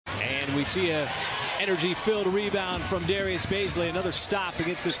And we see a energy-filled rebound from Darius Bazley. Another stop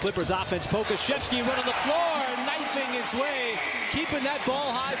against this Clippers offense. Pokusevski running the floor, knifing his way, keeping that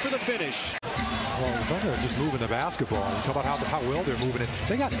ball high for the finish. Well, the Thunder are just moving the basketball. You talk about how well they're moving it.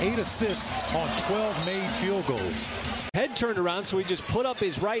 They got 8 assists on 12 made field goals. Head turned around, so he just put up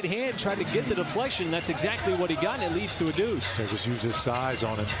his right hand, tried to get the deflection. That's exactly what he got, and it leads to a deuce. They just use his size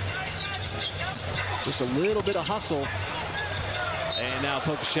on him. Just a little bit of hustle. And now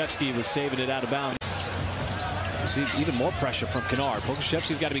Pokusevski was saving it out of bounds. You see even more pressure from Kennard.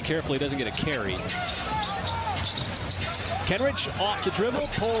 Pokusevski's got to be careful he doesn't get a carry. Kenrich off the dribble,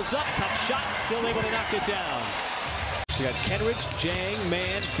 pulls up, tough shot, still able to knock it down. So you got Kenrich, Jang,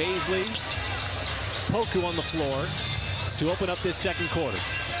 Mann, Bazley, Poku on the floor to open up this second quarter.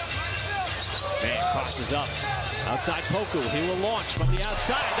 Mann crosses up. Outside Poku, he will launch from the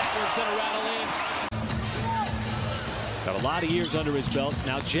outside. That one's going to rattle in. Got a lot of years under his belt.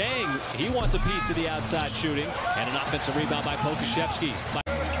 Now Jang, he wants a piece of the outside shooting. And an offensive rebound by Pokusevski.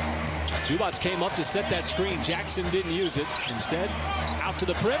 Zubats came up to set that screen. Jackson didn't use it. Instead, out to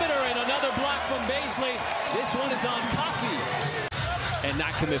the perimeter and another block from Bazley. This one is on Coffey. And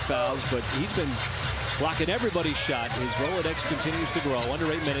not commit fouls, but he's been blocking everybody's shot. His Rolodex continues to grow.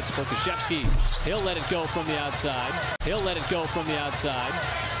 Under 8 minutes, Pokusevski, he'll let it go from the outside. He'll let it go from the outside.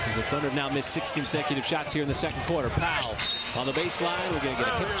 The Thunder have now missed 6 consecutive shots here in the second quarter. Powell on the baseline. We're going to get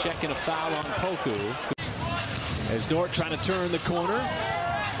a hip check and a foul on Poku. As Dort trying to turn the corner.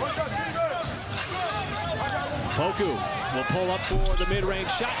 Poku will pull up for the mid-range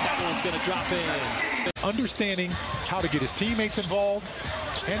shot. That one's going to drop in. Understanding how to get his teammates involved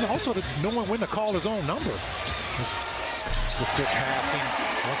and also knowing when to call his own number. Just good passing.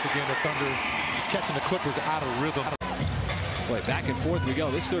 Once again, the Thunder just catching the Clippers out of rhythm. Boy, back and forth we go.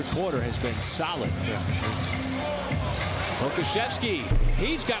 This third quarter has been solid. Pokusevski,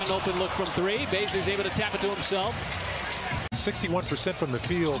 he's got an open look from 3. Bazley's able to tap it to himself. 61% from the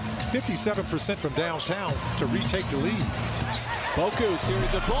field, 57% from downtown to retake the lead. Poku,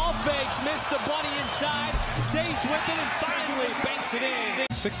 series of ball fakes, missed the bunny inside, stays with it, and finally banks it in.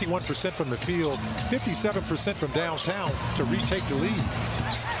 61% from the field, 57% from downtown to retake the lead.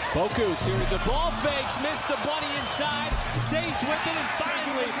 Poku, series of ball fakes, missed the bunny inside, stays with it, and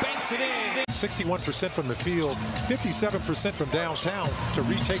finally banks it in. 61% from the field, 57% from downtown to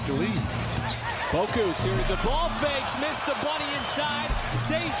retake the lead. Poku, series of ball fakes, missed the bunny inside,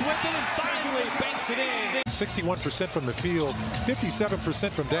 stays with it, and finally banks it in. 61% from the field,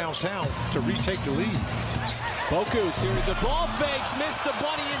 57% from downtown to retake the lead. Poku, series of ball fakes, missed the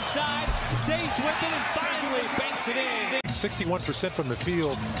bunny inside, stays with it, and finally banks it in. 61% from the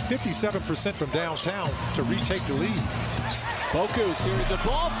field, 57% from downtown to retake the lead. Poku, series of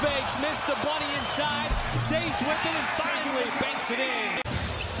ball fakes, missed the bunny inside, stays with it, and finally banks it in.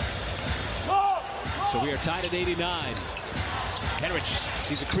 So we are tied at 89. Kenrich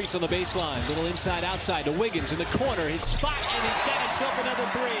sees a crease on the baseline. Little inside-outside to Wiggins in the corner. His spot, and he's got himself another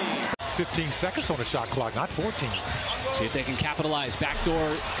 3. 15 seconds on the shot clock, not 14. See if they can capitalize.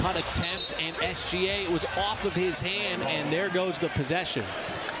 Backdoor cut attempt, and SGA was off of his hand, and there goes the possession.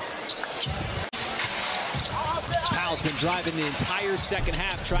 Powell's been driving the entire second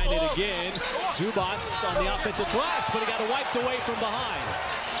half, trying it again. Zubats on the offensive glass, but he got it wiped away from behind.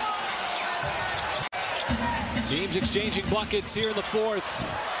 Teams exchanging buckets here in the fourth.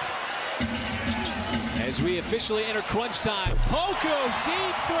 As we officially enter crunch time. Poku,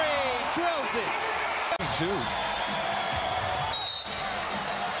 deep 3, drills it.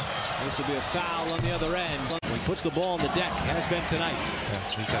 This will be a foul on the other end. He puts the ball on the deck, has been tonight. Yeah,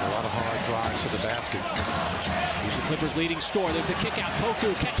 he's had a lot of hard drives to the basket. He's the Clippers' leading scorer. There's the kick out.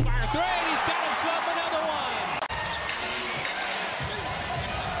 Poku, catch fire 3. He's got himself another one.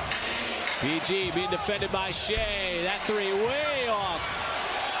 PG being defended by Shea. That 3 way off.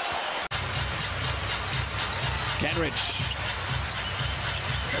 Kenrich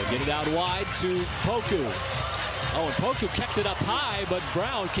will get it out wide to Poku. Oh, and Poku kept it up high, but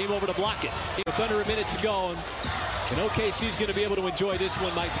Brown came over to block it. With under a minute to go, and OKC's going to be able to enjoy this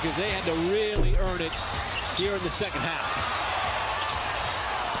one, Mike, because they had to really earn it here in the second half.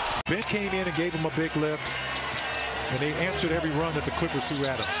 Ben came in and gave him a big lift, and they answered every run that the Clippers threw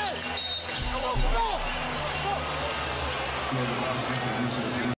at him.